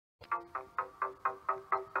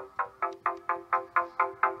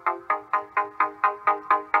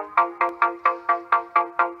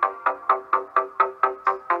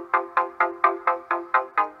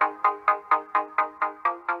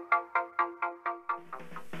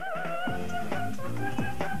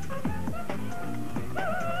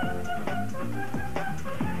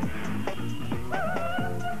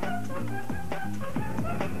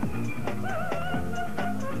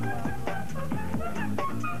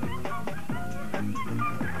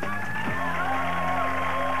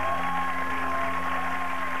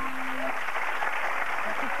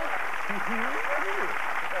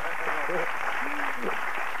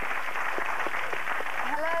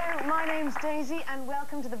Daisy, and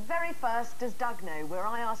welcome to the very first Does Doug Know, where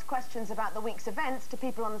I ask questions about the week's events to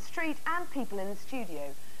people on the street and people in the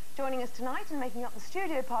studio. Joining us tonight and making up the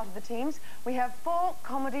studio part of the teams, we have 4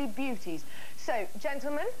 comedy beauties. So,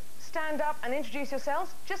 gentlemen, stand up and introduce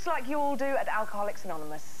yourselves, just like you all do at Alcoholics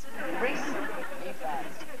Anonymous. Rhys, you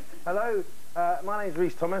first. Hello, my name's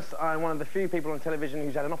Rhys Thomas. I'm one of the few people on television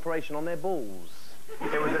who's had an operation on their balls.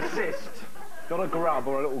 It was a cyst, not a grub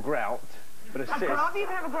or a little grout. But a cyst. Grub? You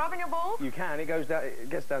can have a grub in your balls? You can. It goes down. It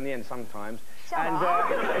gets down the end sometimes. Shut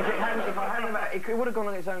up. If I hadn't, it would have gone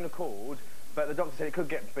on its own accord. But the doctor said it could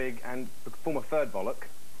get big and form a third bollock,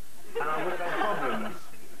 and I would have had problems.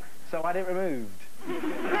 So I had it removed.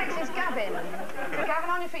 Next is Gavin. Gavin,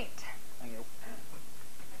 on your feet. Thank you.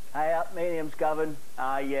 Hi, my name's Gavin.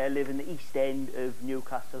 I live in the East End of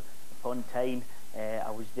Newcastle upon Tyne.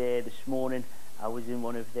 I was there this morning. I was in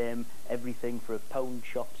one of them everything for £1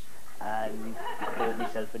 shops. And I bought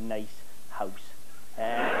myself a nice house.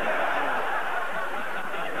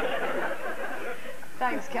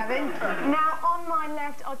 Thanks, Kevin. Now, on my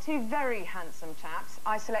left are 2 very handsome chaps.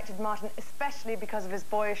 I selected Martin especially because of his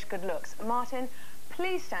boyish good looks. Martin,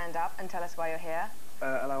 please stand up and tell us why you're here.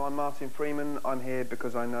 Hello, I'm Martin Freeman. I'm here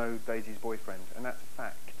because I know Daisy's boyfriend, and that's a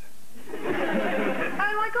fact. Oh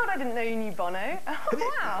my God, I didn't know you knew Bono.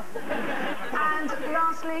 Oh, wow. And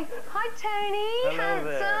lastly, hi Tony, Hello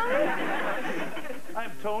handsome. there.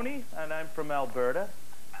 I'm Tony, and I'm from Alberta,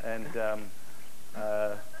 and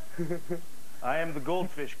I am the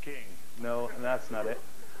Goldfish King. No, that's not it.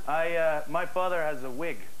 My father has a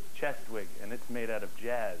wig, chest wig, and it's made out of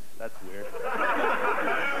jazz. That's weird.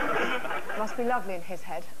 Must be lovely in his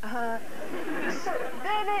head. So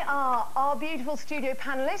there they are, our beautiful studio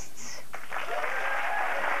panellists.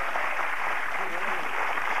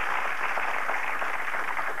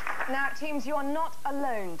 Now, teams, you are not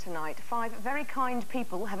alone tonight. 5 very kind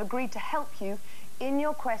people have agreed to help you in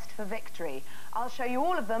your quest for victory. I'll show you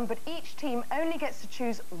all of them, but each team only gets to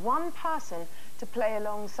choose one person to play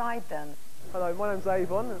alongside them. Hello, my name's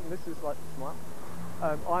Avon, and this is like smart.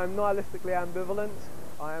 I am nihilistically ambivalent.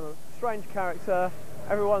 I am a strange character.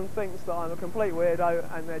 Everyone thinks that I'm a complete weirdo,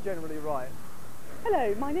 and they're generally right.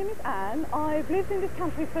 Hello, my name is Anne. I've lived in this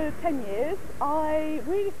country for 10 years. I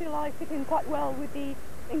really feel I fit in quite well with the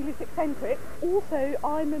English eccentric. Also,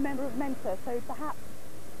 I'm a member of Mensa, so perhaps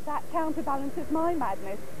that counterbalances my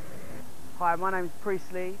madness. Hi, my name's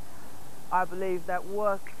Priestley. I believe that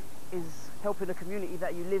work is helping the community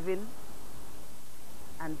that you live in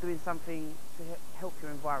and doing something to help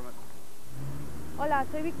your environment. Hola,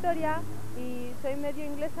 soy Victoria y soy medio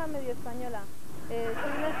inglesa, medio española. Soy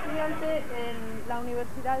una estudiante en la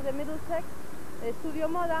Universidad de Middlesex, estudio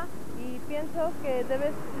moda y pienso que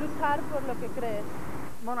debes luchar por lo que crees.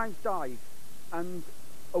 My name's Dave, and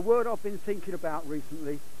a word I've been thinking about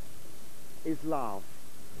recently is love.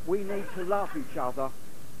 We need to love each other,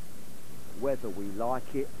 whether we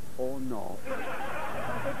like it or not. They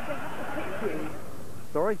have to pick you.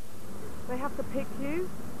 Sorry? They have to pick you?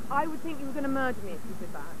 I would think you were going to murder me if you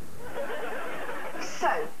did that.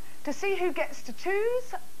 So, to see who gets to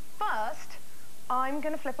choose, first, I'm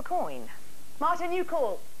going to flip a coin. Martin, you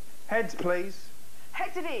call. Heads, please.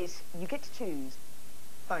 Heads it is. You get to choose.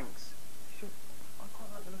 Thanks. I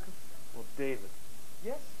quite like the look of... Well, David.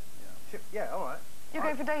 Yes? Yeah, all right. You're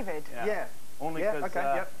going for David? Yeah. Only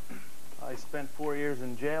because I spent 4 years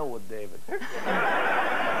in jail with David. So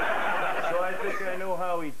I think I know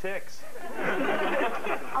how he ticks.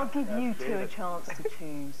 I'll give you 2 a chance to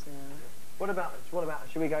choose now. What about,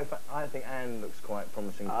 should we go for, I think Anne looks quite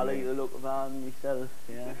promising to I me. like the look of Anne myself,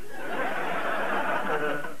 yeah.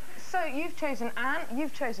 So, you've chosen Anne,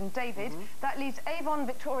 you've chosen David. That leaves Avon,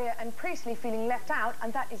 Victoria and Priestley feeling left out,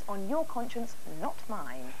 and that is on your conscience, not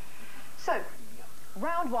mine. So,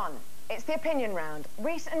 round 1. It's the opinion round.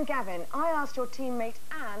 Rhys and Gavin, I asked your teammate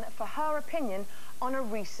Anne for her opinion on a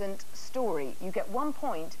recent story. You get 1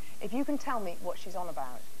 point if you can tell me what she's on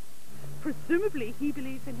about. Presumably he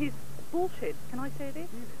believes in his bullshit. Can I say this?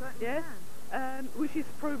 Yes. Which is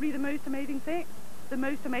probably the most amazing thing. The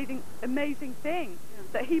most amazing thing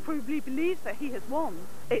that he probably believes that he has won.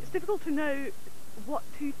 It's difficult to know what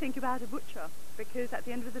to think about a butcher, because at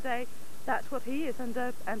the end of the day, that's what he is, and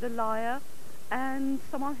a liar, and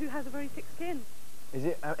someone who has a very thick skin. Is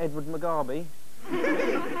it Edward McGarby?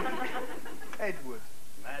 Edward.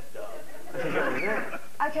 Mad dog.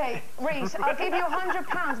 Okay, Rhys, I'll give you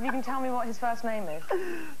 £100 if you can tell me what his first name is.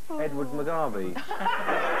 Edward McGarby.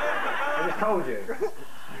 I just told you.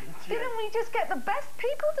 Didn't we just get the best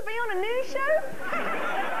people to be on a news show?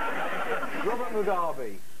 Robert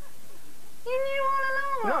Mugabe. You knew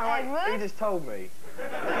all along, No, Edward. he just told me.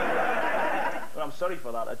 And I'm sorry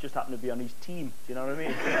for that. I just happened to be on his team. Do you know what I mean?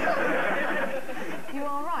 You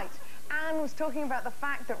are right. Anne was talking about the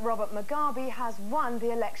fact that Robert Mugabe has won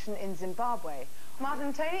the election in Zimbabwe. Martin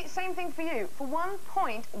and Tony, same thing for you. For 1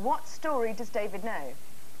 point, what story does David know?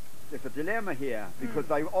 There's a dilemma here, because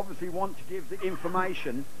they obviously want to give the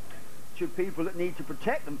information to people that need to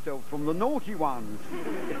protect themselves from the naughty ones.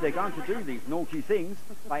 If they're going to do these naughty things,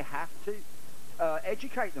 they have to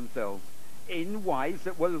educate themselves in ways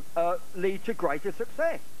that will lead to greater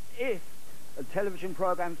success. If television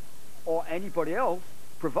programs or anybody else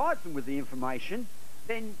provides them with the information,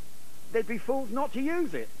 then they'd be fools not to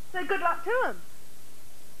use it. So good luck to them.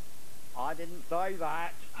 I didn't say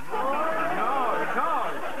that. No.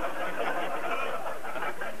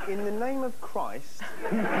 In the name of Christ,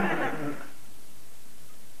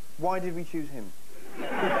 why did we choose him? He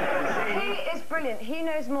is brilliant. He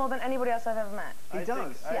knows more than anybody else I've ever met. He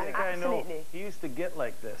does? I think I know. Absolutely. He used to get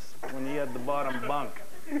like this when he had the bottom bunk.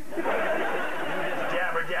 He would just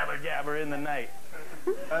jabber, jabber, jabber in the night.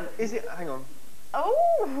 Is it... Hang on.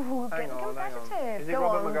 Oh, Hang getting on. competitive. Is it Go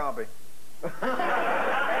Robert on. Mugabe?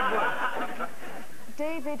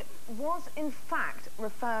 David was in fact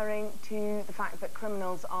referring to the fact that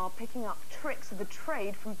criminals are picking up tricks of the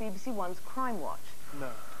trade from BBC One's Crime Watch. No.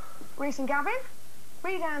 Rhys and Gavin,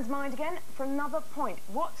 read Anne's mind again for another point.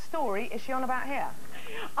 What story is she on about here?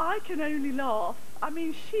 I can only laugh. I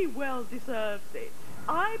mean, she well deserves it.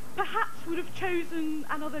 I perhaps would have chosen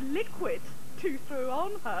another liquid to throw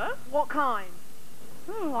on her. What kind?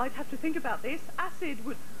 Oh, I'd have to think about this. Acid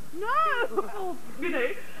would... No! Or, you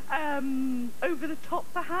know, over the top,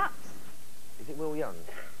 perhaps. Is it Will Young?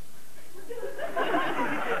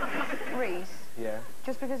 Rhys, Yeah.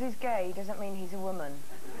 just because he's gay doesn't mean he's a woman.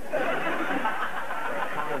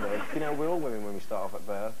 Kind of. You know, we're all women when we start off at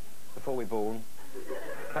birth, before we're born.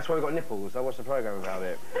 That's why we've got nipples. I watched a programme about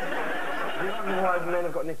it. You know why men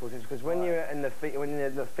have got nipples? It's because when you're in the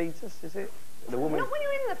fetus, is it? The woman. Not when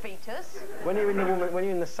you're in the fetus. When you're in the woman, when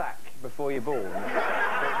you're in the sack before you're born,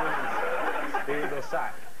 the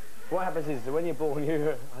sack. What happens is that when you're born,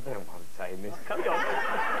 you... I don't know why I'm saying this. Come on.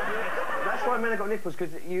 That's why men have got nipples,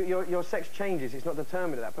 because your sex changes. It's not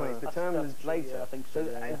determined at that point. It's determined later. Yeah, I think so.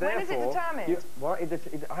 Yeah. When is it determined?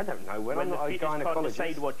 I don't know. When I'm not a gynaecologist.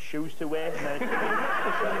 Decide what shoes to wear. I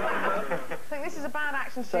think this is a bad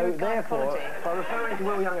action to do So with therefore, gynecology. by referring to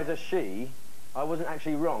Will Young as a she, I wasn't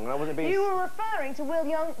actually wrong, and I wasn't being... You were referring to Will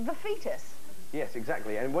Young, the fetus. Yes,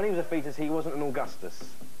 exactly. And when he was a fetus, he wasn't an Augustus.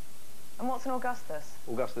 And what's an Augustus?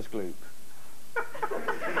 Augustus Gloop.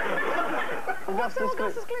 What's an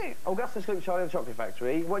Augustus Gloop? Augustus Gloop, Charlie and the Chocolate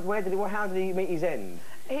Factory. How did he meet his end?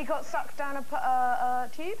 He got sucked down a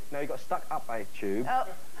tube? No, he got stuck up a tube.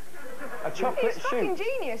 A chocolate He's chute. fucking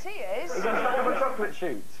genius, he is. He got stuck up a chocolate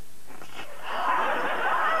chute.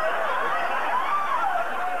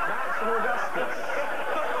 That's an Augustus.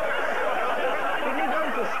 Did you go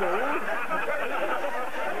to school?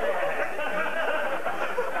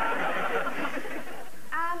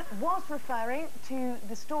 Was referring to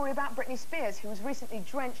the story about Britney Spears, who was recently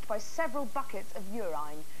drenched by several buckets of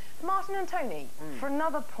urine. Martin and Tony, for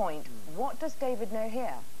another point, what does David know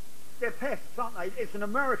here? They're pests, aren't they? It's an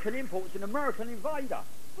American import, it's an American invader.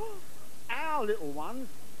 Our little ones,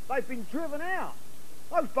 they've been driven out.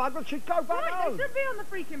 Those buggers should go back Right, home. they should be on the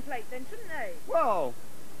freaking plate then, shouldn't they? Well,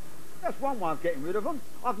 that's one way of getting rid of them.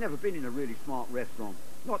 I've never been in a really smart restaurant.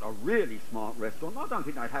 Not a really smart restaurant. I don't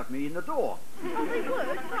think they'd have me in the door. Oh, they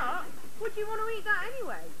would, but would you want to eat that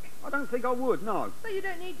anyway? I don't think I would, no. So you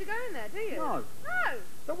don't need to go in there, do you? No. No.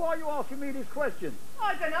 So why are you asking me this question?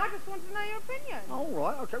 I don't know, I just wanted to know your opinion. All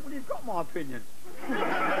right, okay, well, you've got my opinion.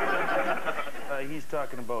 He's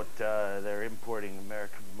talking about they're importing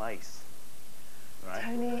American mice, right?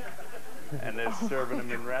 Tony. And they're serving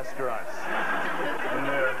them in restaurants.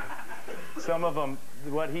 And some of them,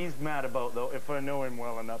 what he's mad about, though, if I know him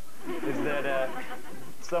well enough, is that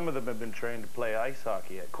some of them have been trained to play ice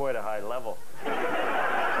hockey at quite a high level.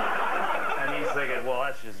 And he's thinking, well,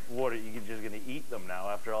 that's just water. You're just going to eat them now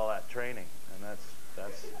after all that training. And that's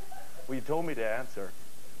well, you told me to answer.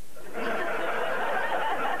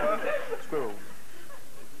 Squirrel.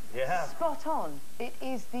 Yeah. Spot on. It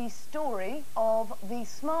is the story of the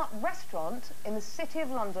smart restaurant in the City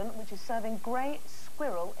of London, which is serving grey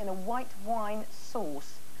squirrel in a white wine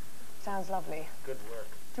sauce. Sounds lovely. Good work.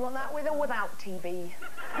 Do you want that with or without TB?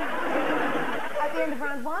 At the end of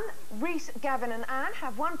round one, Rhys, Gavin and Anne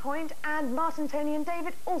have 1 point, and Martin, Tony and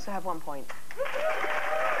David also have 1 point.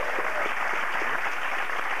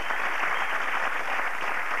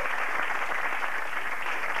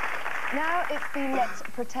 Now it's the Let's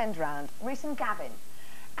Pretend round. Rhys and Gavin.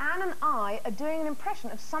 Anne and I are doing an impression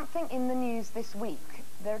of something in the news this week.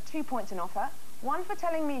 There are 2 points in offer. One for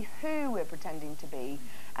telling me who we're pretending to be,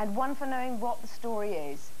 and one for knowing what the story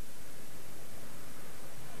is.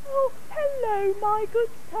 Oh, hello, my good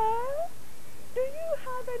sir. Do you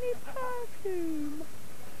have any perfume?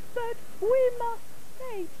 But we must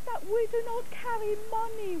state that we do not carry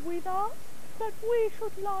money with us, but we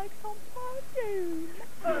should like some perfume.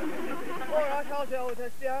 All right, I'll deal with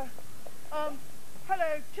this, dear.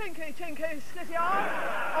 Hello, Chinky Slitty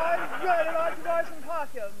I'd really like to buy some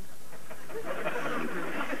perfume.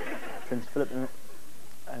 Prince Philip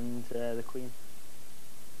and the Queen.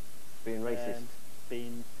 Being racist.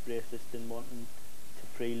 Being racist and wanting to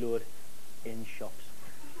freeload in shops.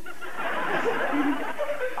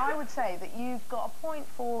 I would say that you've got a point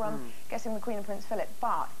for guessing the Queen and Prince Philip,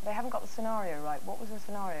 but they haven't got the scenario right. What was the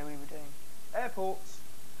scenario we were doing? Airports.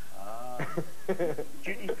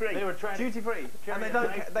 Duty free. They were trying Duty free. And they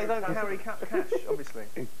don't carry cash, obviously.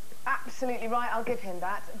 Absolutely right, I'll give him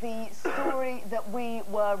that. The story that we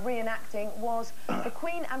were reenacting was the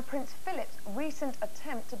Queen and Prince Philip's recent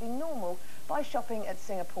attempt to be normal by shopping at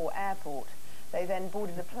Singapore airport. They then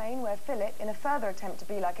boarded a plane where Philip, in a further attempt to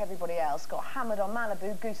be like everybody else, got hammered on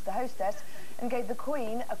Malibu, goosed the hostess, and gave the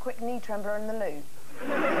Queen a quick knee trembler in the loo.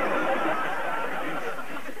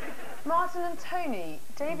 Martin and Tony,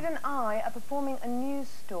 David and I are performing a news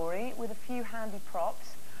story with a few handy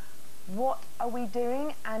props. What are we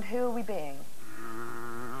doing and who are we being?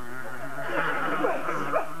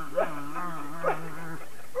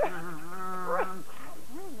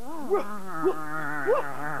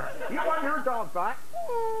 You want your dog back?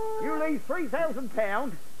 You leave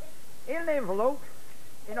 £3,000 in an envelope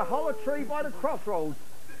in a hollow tree by the crossroads.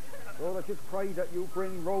 Lord, I just pray that you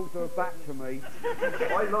bring Rosa back to me.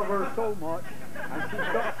 I love her so much, and she's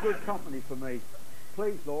got good company for me.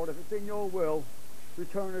 Please, Lord, if it's in your will,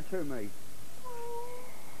 return her to me.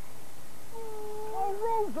 Oh,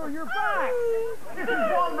 Rosa, you're back! This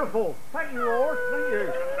is wonderful. Thank you, Lord. Thank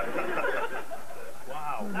you.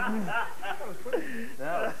 Wow.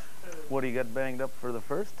 Now, what, he got banged up for the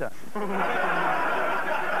first time?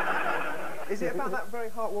 Is it about that very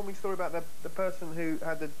heartwarming story about the person who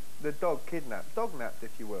had the dog kidnapped, dog-napped,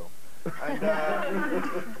 if you will? And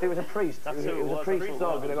It was a priest. That's it was a priest's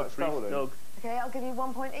dog and it got stolen. Okay, I'll give you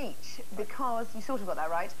 1 point each, because you sort of got that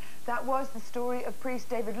right. That was the story of priest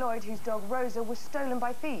David Lloyd, whose dog Rosa was stolen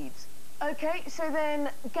by thieves. Okay, so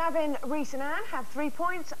then Gavin, Rhys and Anne have 3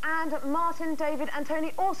 points, and Martin, David and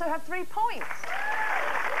Tony also have 3 points.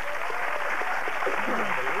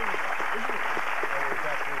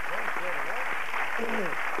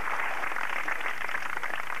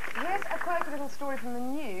 Here's a quirky little story from the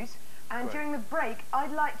news, and during the break,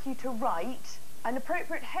 I'd like you to write an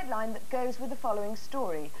appropriate headline that goes with the following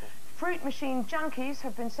story. Fruit machine junkies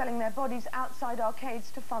have been selling their bodies outside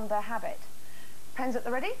arcades to fund their habit. Pens at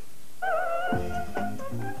the ready?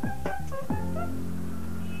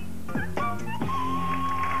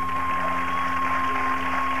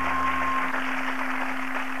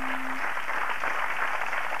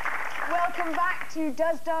 Welcome back to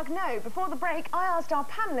Does Doug Know? Before the break, I asked our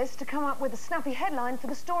panellists to come up with a snappy headline for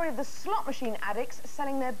the story of the slot machine addicts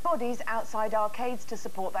selling their bodies outside arcades to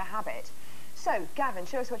support their habit. So, Gavin,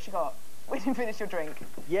 show us what you got. We didn't finish your drink.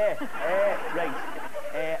 Yeah, right.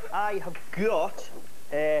 I have got,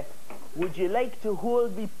 would you like to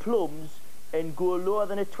hold me plums and go lower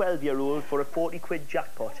than a 12-year-old for a 40-quid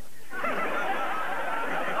jackpot?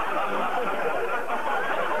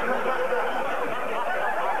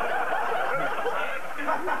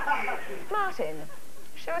 Martin,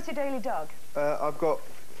 show us your daily dog. I've got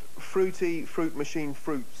fruity fruit machine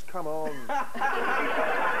fruits. Come on.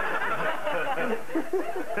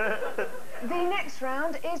 The next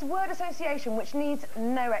round is word association, which needs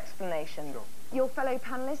no explanation. Sure. Your fellow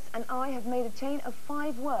panellists and I have made a chain of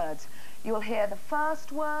 5 words. You'll hear the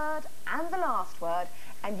first word and the last word,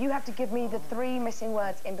 and you have to give me the 3 missing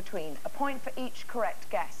words in between. A point for each correct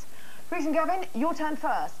guess. Rhys and Gavin, your turn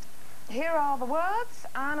first. Here are the words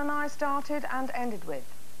Anne and I started and ended with.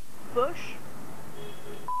 Bush.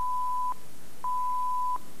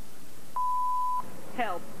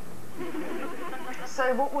 Help.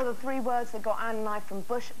 So what were the 3 words that got Anne and I from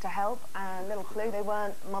bush to help? And little clue, they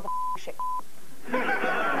weren't mother shit.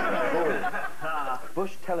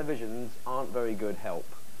 Bush televisions aren't very good help.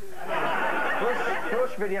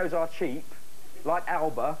 Bush videos are cheap, like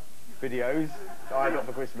Alba videos that I got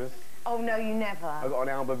for Christmas. Oh, no, you never. I got an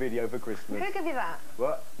Alba video for Christmas. Who gave you that?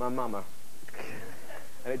 What? My mama.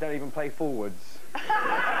 And it don't even play forwards.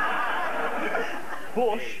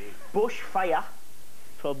 Bush fire,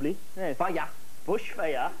 probably. Yeah. Fire.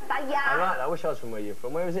 Bushfire. I like that. I wish I was from where you're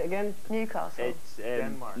from. Where is it again? Newcastle. It's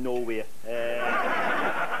Denmark. Norway.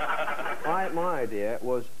 My idea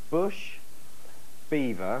was bush,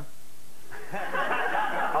 beaver,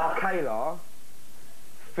 arcalar,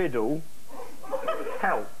 fiddle,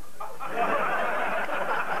 help.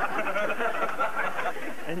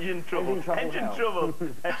 Engine trouble. Engine trouble.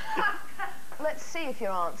 Let's see if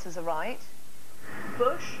your answers are right.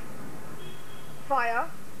 Bush, fire,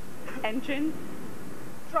 engine,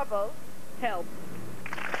 trouble, help.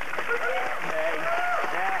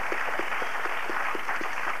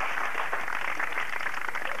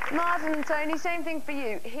 Martin and Tony, same thing for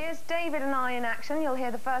you. Here's David and I in action. You'll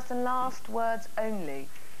hear the first and last words only.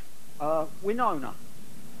 Winona.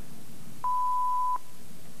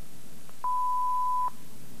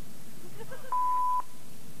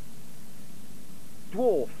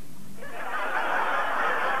 Dwarf.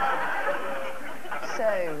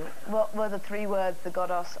 So, what were the 3 words that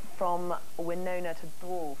got us from Winona to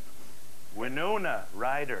dwarf? Winona,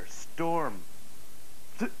 rider, storm.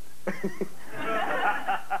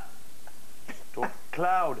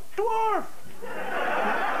 Cloud, dwarf.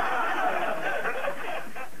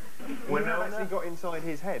 You've actually got inside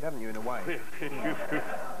his head, haven't you, in a way?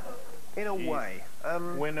 In a way.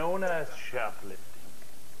 Winona shoplifting.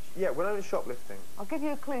 Yeah, Winona's shoplifting. I'll give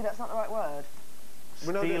you a clue, that's not the right word.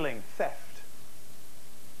 Winona, Stealing. theft.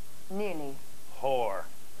 Nearly. Whore.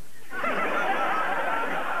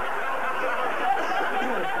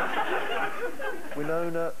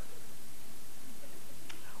 Winona.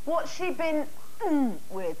 What's she been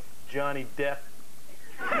with? Johnny Depp.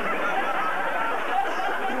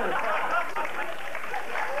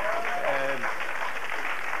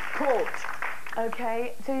 Court.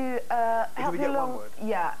 Okay, to help we you get one along. word?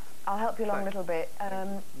 Yeah, I'll help you along a Thanks. little bit.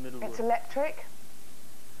 Middle It's word. electric.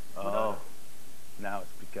 Oh, now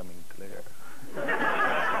it's becoming clear.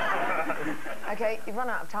 Okay, you've run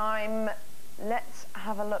out of time. Let's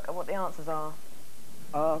have a look at what the answers are.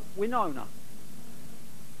 Winona.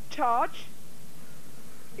 Charge,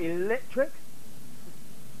 Electric.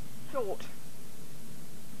 short.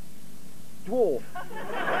 Dwarf.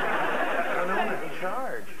 Winona in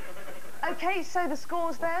charge. Okay, so the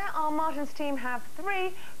scores there are Martin's team have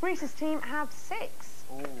 3, Rhys's team have 6.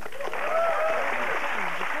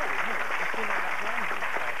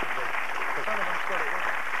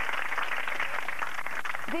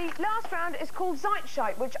 The last round is called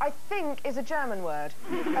Zeitscheit, which I think is a German word.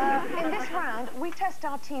 In this round, we test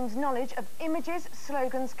our team's knowledge of images,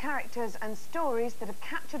 slogans, characters and stories that have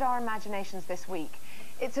captured our imaginations this week.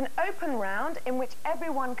 It's an open round in which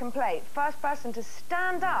everyone can play. First person to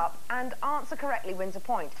stand up and answer correctly wins a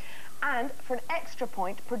point. And for an extra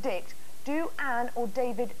point, predict, do Anne or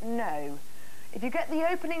David know? If you get the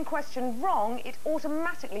opening question wrong, it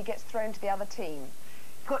automatically gets thrown to the other team.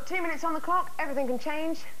 Got 2 minutes on the clock, everything can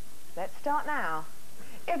change. Let's start now.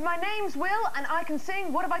 If my name's Will and I can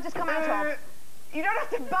sing, what have I just come out of? You don't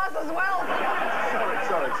have to buzz as well.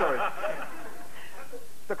 Sorry.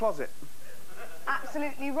 The closet.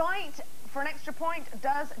 Absolutely right. For an extra point,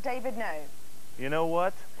 does David know? You know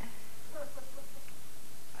what?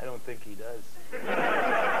 I don't think he does.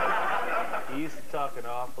 He used to talk an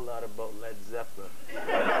awful lot about Led Zeppelin. The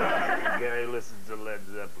guy who listens to Led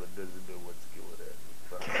Zeppelin doesn't know what's going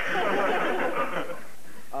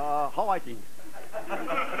on. Hiding.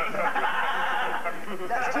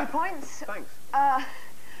 That's 2 points. Thanks.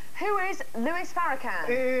 Who is Louis Farrakhan?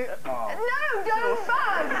 Oh. No, don't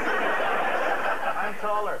buzz! I'm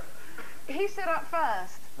taller. He stood up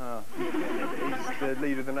first. He's the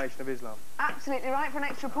leader of the Nation of Islam. Absolutely right. For an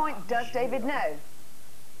extra point, does David know?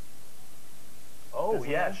 Oh,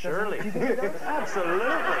 yeah, surely. Absolutely.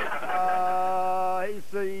 He's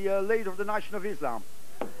the leader of the Nation of Islam.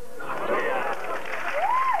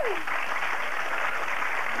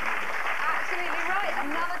 Absolutely right.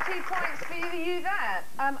 Another 2 points for you there.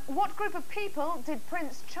 What group of people did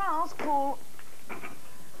Prince Charles call...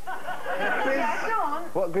 Yeah, go on.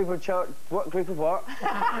 What group of what? What group of people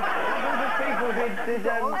did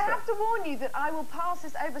I have to warn you that I will pass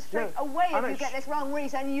this over straight away if you get this wrong,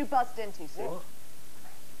 Rhys, and you buzzed in too soon. What?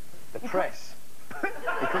 The press. Because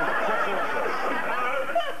the press are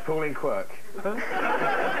awkward. Pauline Quirk.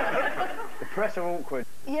 The press are awkward.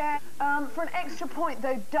 Yeah, for an extra point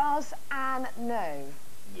though, does Anne know?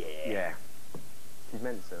 Yeah. She's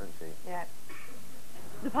meant to, isn't she? Yeah.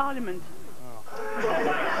 The Parliament.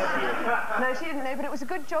 No, she didn't know, but it was a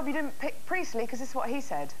good job you didn't pick Priestley, because this is what he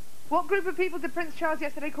said. What group of people did Prince Charles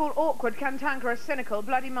yesterday call awkward, cantankerous, cynical,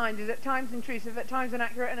 bloody-minded, at times intrusive, at times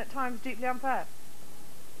inaccurate, and at times deeply unfair?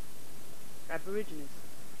 Aborigines.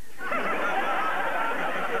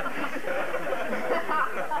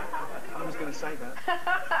 I was going to say that.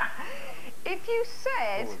 If you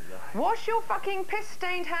said, wash your fucking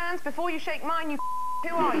piss-stained hands before you shake mine, you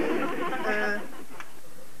who are you?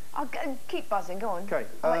 I'll keep buzzing, go on. Okay.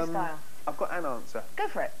 I'll let style. I've got an answer. Go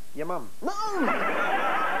for it. Your mum. No!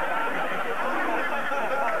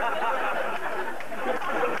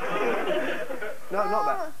 No, not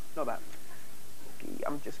that. Not that.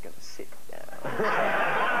 I'm just going to sit down.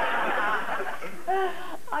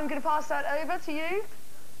 I'm going to pass that over to you.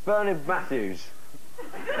 Bernard Matthews.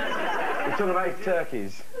 You're talking about his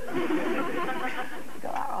turkeys. You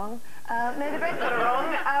got that wrong. No, they both got it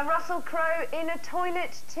wrong. Russell Crowe in a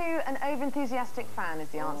toilet to an over-enthusiastic fan is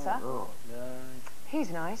the answer. Oh. He's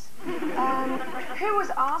nice. Who was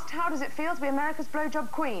asked, how does it feel to be America's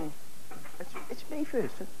blowjob queen? It's me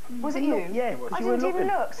first. Was it you? Yeah. I didn't even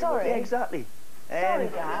look, sorry. Yeah, exactly. Sorry,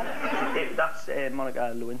 Gav. That's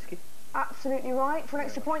Monica Lewinsky. Absolutely right. For an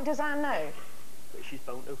extra point, does Anne know? She's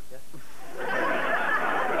bound to, yeah.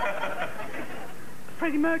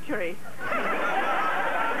 Freddie Mercury.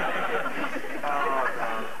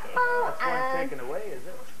 Oh, That's one taken away, is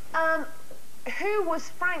it? Who was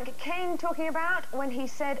Frank Kane talking about when he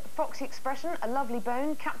said, foxy expression, a lovely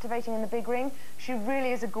bone, captivating in the big ring, she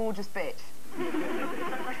really is a gorgeous bitch?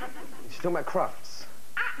 She's talking about Crufts.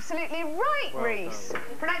 Absolutely right, Well Rhys. done.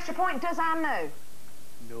 For an extra point, does Anne know?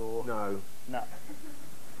 No. No. No.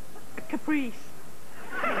 Caprice.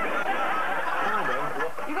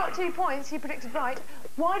 You got 2 points, you predicted right.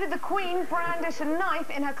 Why did the Queen brandish a knife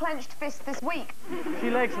in her clenched fist this week? She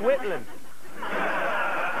likes whittling.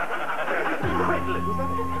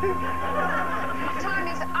 Time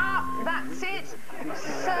is up, that's it.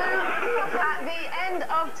 So, at the end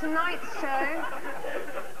of tonight's show,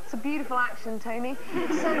 it's a beautiful action, Tony.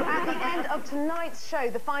 So, at the end of tonight's show,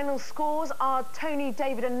 the final scores are Tony,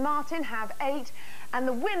 David and Martin have 8, and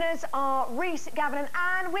the winners are Rhys, Gavin and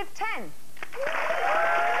Anne with 10.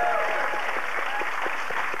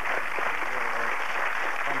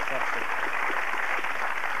 Fantastic.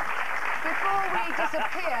 Before we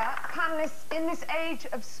disappear, panellists, in this age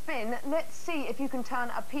of spin, let's see if you can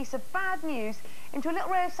turn a piece of bad news into a little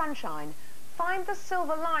ray of sunshine. Find the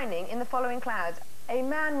silver lining in the following clouds. A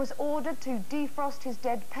man was ordered to defrost his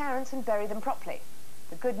dead parents and bury them properly.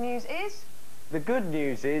 The good news is? The good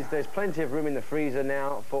news is there's plenty of room in the freezer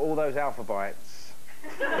now for all those alpha bites.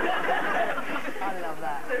 I love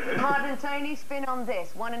that. Martin and Tony, spin on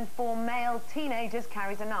this. 1 in 4 male teenagers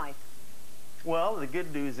carries a knife. Well, the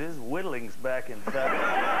good news is whittling's back in fashion.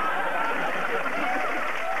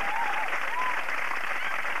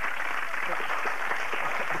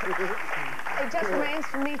 It just remains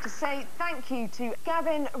for me to say thank you to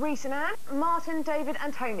Gavin, Rhys and Anne, Martin, David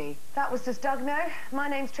and Tony. That was Does Doug Know? My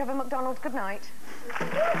name's Trevor McDonald. Good night.